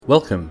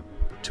Welcome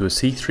to a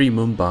C3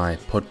 Mumbai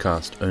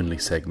podcast-only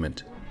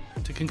segment.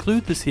 To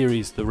conclude the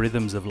series The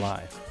Rhythms of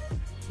Life,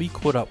 we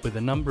caught up with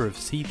a number of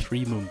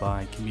C3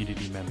 Mumbai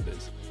community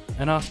members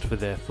and asked for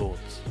their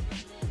thoughts.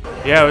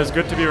 Yeah, it was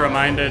good to be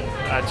reminded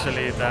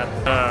actually that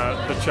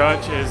the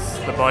church is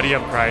the body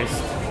of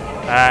Christ,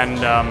 and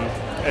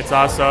it's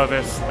our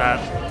service that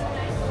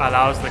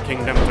allows the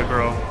kingdom to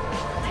grow,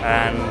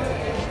 and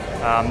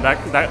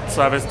that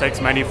service takes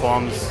many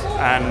forms.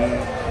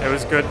 And it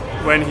was good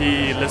when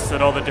he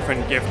listed all the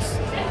different gifts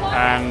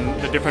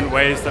and the different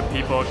ways that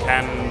people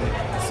can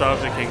serve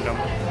the kingdom.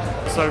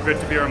 So good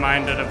to be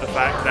reminded of the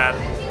fact that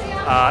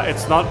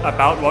it's not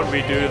about what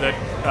we do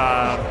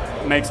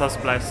that makes us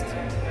blessed.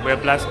 We're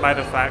blessed by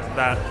the fact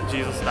that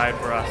Jesus died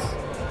for us,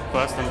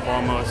 first and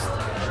foremost,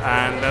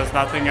 and there's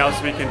nothing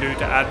else we can do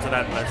to add to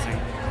that blessing.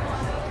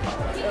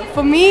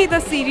 For me, the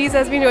series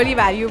has been really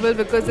valuable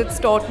because it's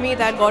taught me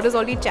that God has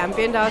already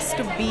championed us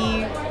to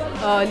be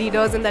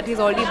leaders and that He's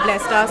already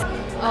blessed us.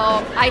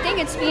 I think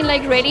it's been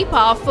really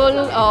powerful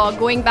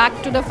going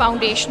back to the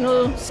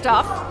foundational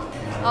stuff.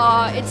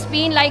 It's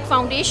been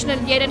foundational,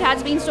 yet it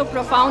has been so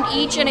profound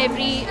each and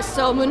every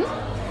sermon.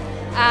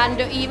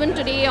 And even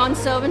today on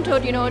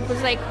servanthood,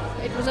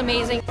 it was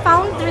amazing.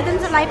 Found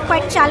Rhythms of Life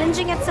quite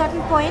challenging at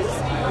certain points.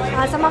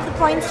 Some of the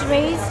points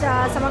raised,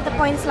 some of the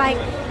points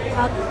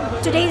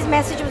today's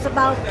message was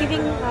about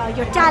giving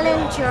your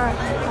talent, your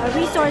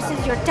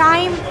resources, your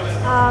time.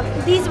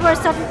 These were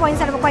certain points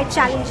that were quite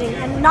challenging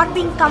and not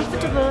being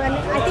comfortable. And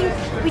I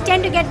think we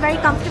tend to get very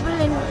comfortable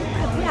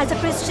as a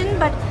Christian,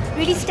 but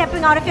really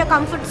stepping out of your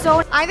comfort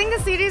zone. I think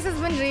the series has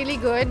been really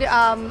good.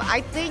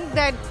 I think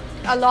that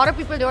a lot of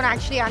people don't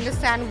actually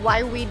understand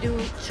why we do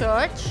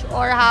church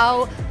or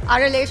how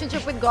our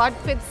relationship with God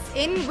fits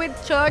in with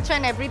church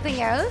and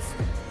everything else.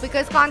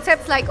 Because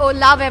concepts like,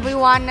 love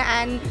everyone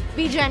and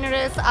be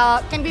generous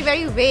can be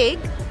very vague.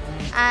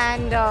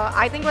 And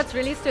I think what's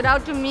really stood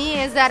out to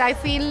me is that I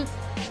feel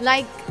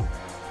like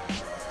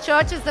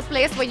church is the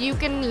place where you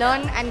can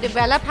learn and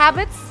develop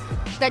habits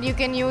that you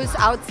can use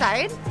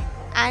outside.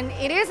 And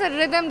it is a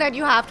rhythm that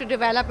you have to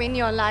develop in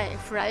your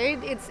life, right?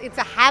 It's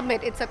a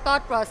habit, it's a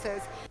thought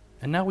process.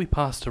 And now we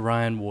pass to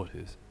Ryan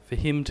Waters for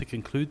him to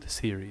conclude the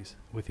series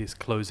with his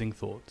closing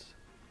thoughts.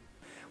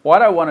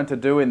 What I wanted to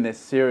do in this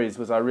series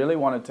was I really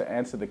wanted to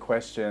answer the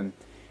question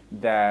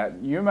that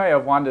you may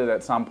have wondered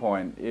at some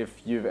point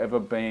if you've ever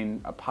been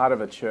a part of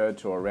a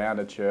church or around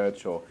a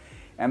church.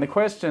 And the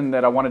question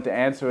that I wanted to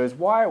answer is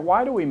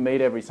why do we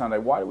meet every Sunday?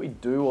 Why do we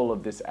do all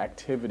of this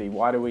activity?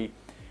 Why do we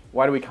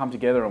come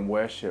together and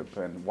worship?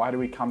 And why do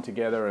we come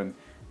together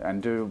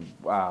and do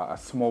a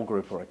small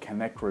group or a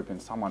connect group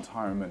in someone's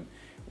home? And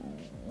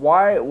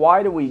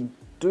why do we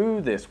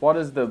do this? What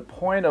is the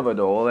point of it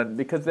all? And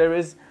because there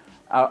is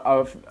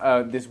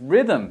this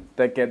rhythm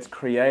that gets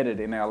created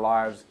in our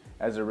lives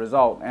as a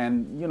result.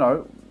 And,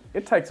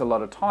 it takes a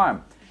lot of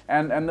time.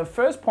 And the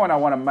first point I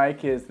want to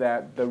make is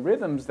that the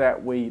rhythms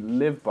that we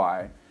live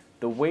by,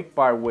 the week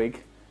by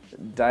week,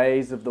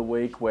 days of the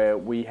week where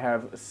we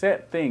have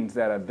set things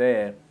that are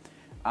there,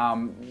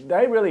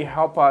 they really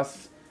help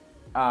us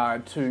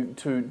they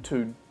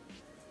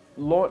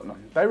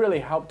really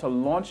help to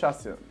launch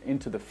us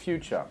into the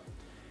future.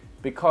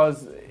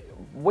 Because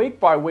week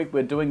by week,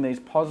 we're doing these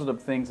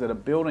positive things that are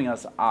building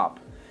us up.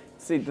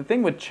 See, the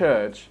thing with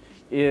church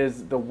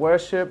is the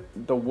worship,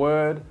 the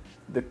word,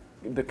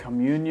 the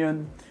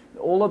communion,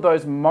 all of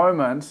those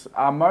moments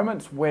are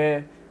moments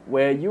where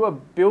you are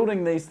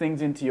building these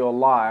things into your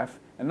life,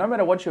 and no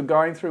matter what you're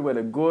going through,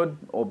 whether good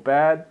or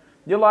bad,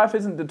 your life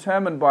isn't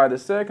determined by the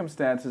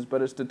circumstances,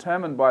 but it's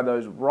determined by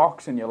those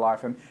rocks in your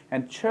life.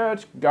 And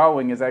church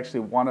going is actually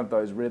one of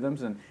those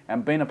rhythms,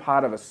 and being a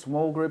part of a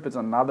small group is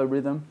another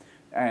rhythm.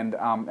 And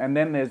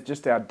then there's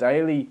just our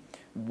daily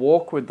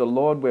walk with the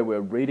Lord where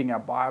we're reading our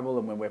Bible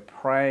and when we're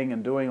praying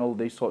and doing all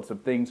these sorts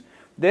of things.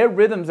 They're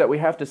rhythms that we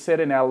have to set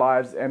in our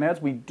lives, and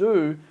as we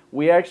do,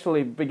 we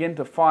actually begin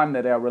to find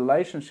that our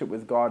relationship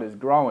with God is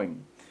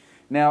growing.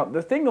 Now,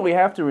 the thing that we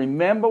have to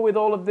remember with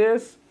all of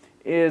this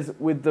is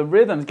with the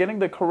rhythms, getting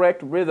the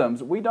correct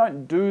rhythms, we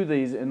don't do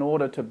these in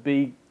order to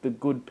be the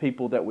good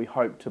people that we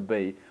hope to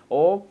be,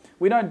 or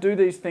we don't do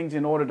these things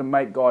in order to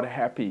make God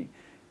happy.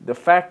 The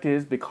fact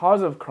is,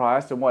 because of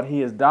Christ and what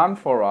He has done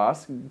for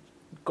us,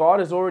 God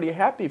is already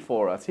happy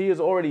for us. He is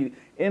already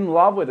in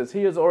love with us.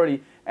 He is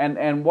already,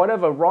 and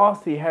whatever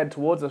wrath He had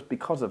towards us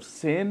because of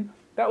sin,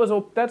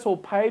 that's all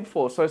paid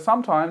for. So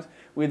sometimes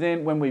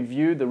when we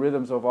view the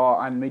rhythms of,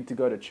 I need to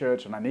go to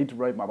church and I need to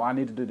read my Bible, I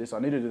need to do this, I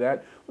need to do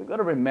that, we've got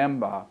to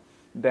remember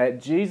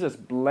that Jesus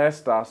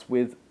blessed us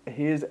with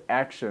His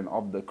action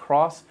of the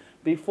cross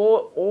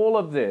before all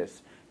of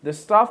this. The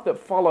stuff that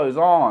follows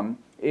on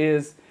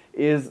is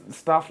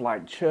stuff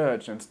like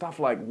church and stuff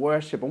like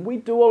worship, and we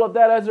do all of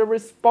that as a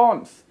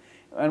response.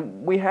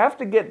 And we have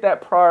to get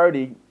that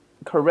priority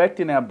correct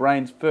in our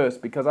brains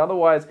first, because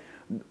otherwise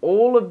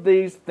all of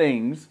these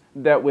things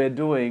that we're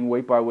doing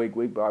week by week,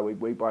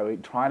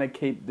 trying to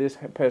keep this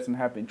person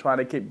happy, trying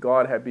to keep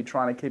God happy,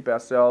 trying to keep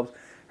ourselves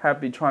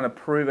happy, trying to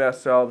prove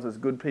ourselves as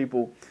good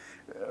people,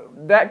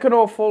 that can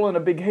all fall in a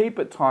big heap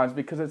at times,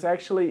 because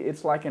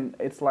it's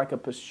like a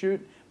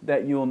pursuit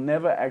that you'll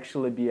never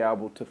actually be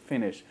able to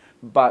finish,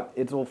 but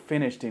it's all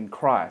finished in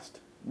Christ.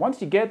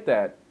 Once you get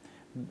that,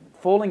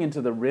 falling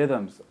into the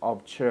rhythms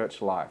of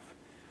church life.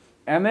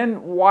 And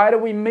then why do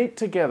we meet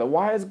together?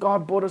 Why has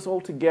God brought us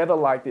all together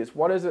like this?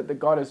 What is it that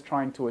God is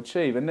trying to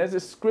achieve? And there's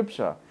this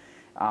scripture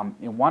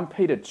in 1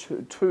 Peter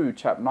 2,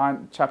 chapter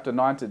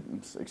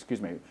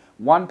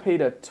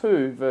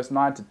 2, verse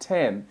 9 to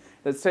 10,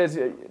 that says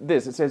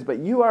this. It says, "But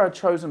you are a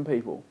chosen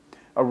people,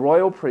 a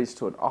royal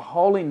priesthood, a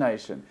holy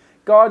nation,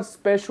 God's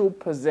special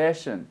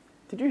possession."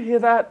 Did you hear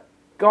that?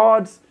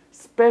 God's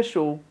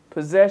special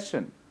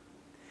possession.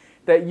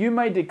 "That you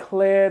may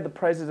declare the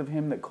praises of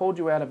him that called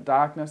you out of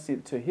darkness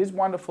into his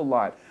wonderful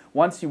light.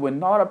 Once you were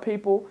not a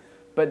people,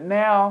 but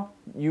now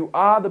you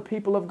are the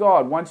people of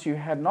God. Once you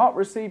had not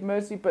received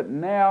mercy, but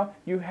now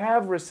you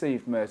have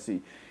received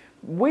mercy."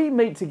 We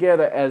meet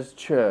together as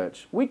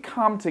church. We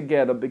come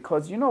together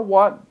because, you know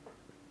what?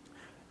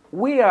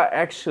 We are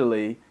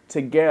actually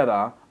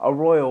together a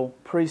royal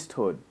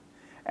priesthood.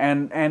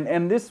 And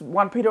this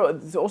 1 Peter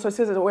also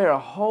says that we're a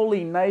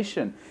holy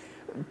nation.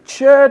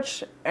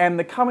 Church and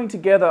the coming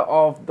together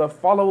of the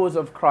followers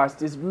of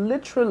Christ is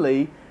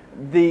literally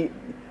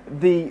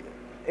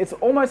it's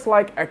almost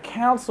like a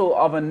council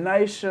of a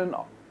nation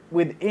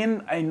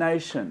within a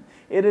nation.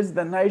 It is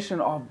the nation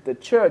of the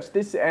church.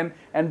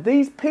 And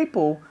these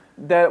people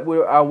that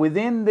are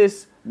within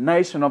this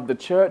nation of the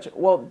church,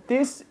 well,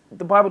 this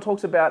the Bible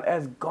talks about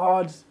as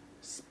God's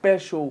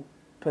special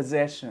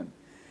possession.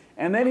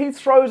 And then he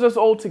throws us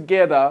all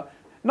together,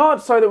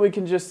 not so that we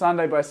can just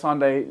Sunday by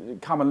Sunday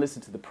come and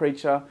listen to the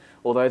preacher,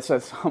 although it's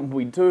some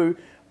we do,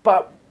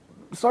 but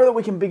so that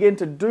we can begin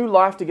to do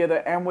life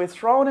together, and we're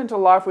thrown into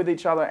life with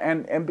each other.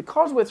 And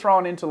because we're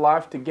thrown into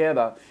life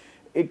together,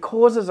 it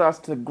causes us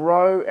to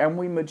grow, and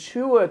we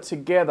mature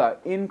together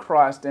in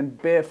Christ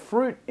and bear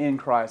fruit in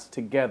Christ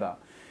together.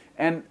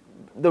 And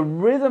the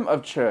rhythm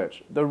of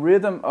church, the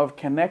rhythm of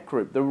Connect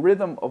Group, the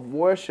rhythm of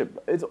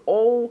worship is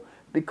all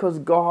because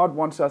God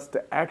wants us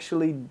to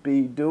actually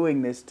be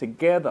doing this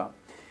together.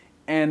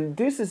 And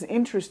this is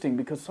interesting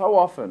because so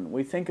often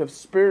we think of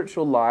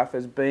spiritual life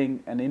as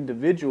being an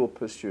individual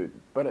pursuit,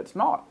 but it's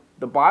not.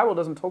 The Bible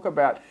doesn't talk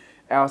about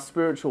our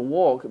spiritual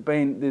walk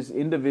being this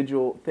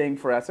individual thing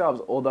for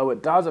ourselves, although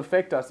it does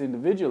affect us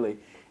individually.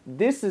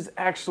 This is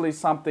actually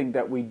something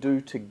that we do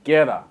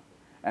together,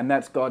 and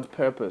that's God's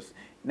purpose.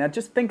 Now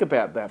just think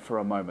about that for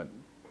a moment.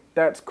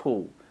 That's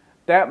cool.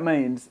 That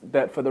means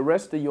that for the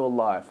rest of your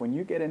life, when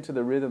you get into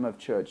the rhythm of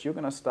church, you're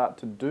going to start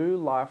to do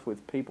life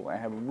with people and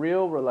have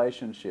real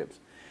relationships.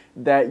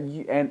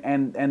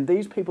 And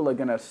these people are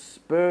going to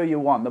spur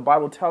you on. The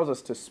Bible tells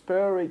us to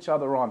spur each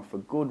other on for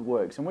good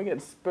works. And we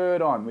get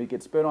spurred on. We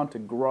get spurred on to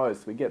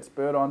growth. We get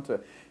spurred on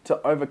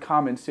to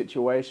overcome in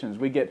situations.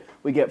 We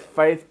get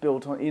faith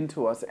built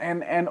into us.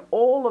 And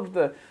all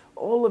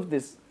of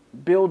this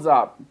builds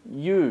up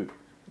you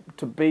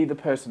to be the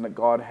person that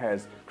God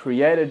has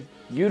created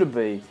you to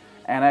be,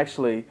 and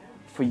actually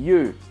for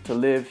you to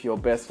live your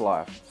best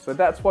life. So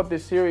that's what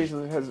this series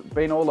has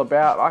been all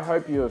about. I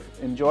hope you have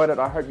enjoyed it.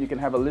 I hope you can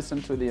have a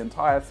listen to the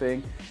entire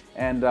thing.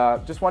 And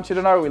just want you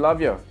to know we love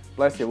you.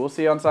 Bless you. We'll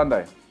see you on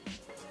Sunday.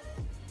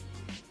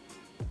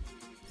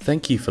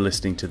 Thank you for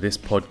listening to this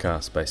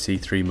podcast by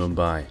C3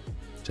 Mumbai.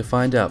 To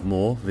find out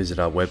more, visit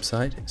our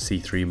website,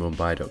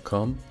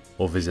 c3mumbai.com,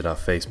 or visit our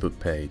Facebook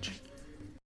page.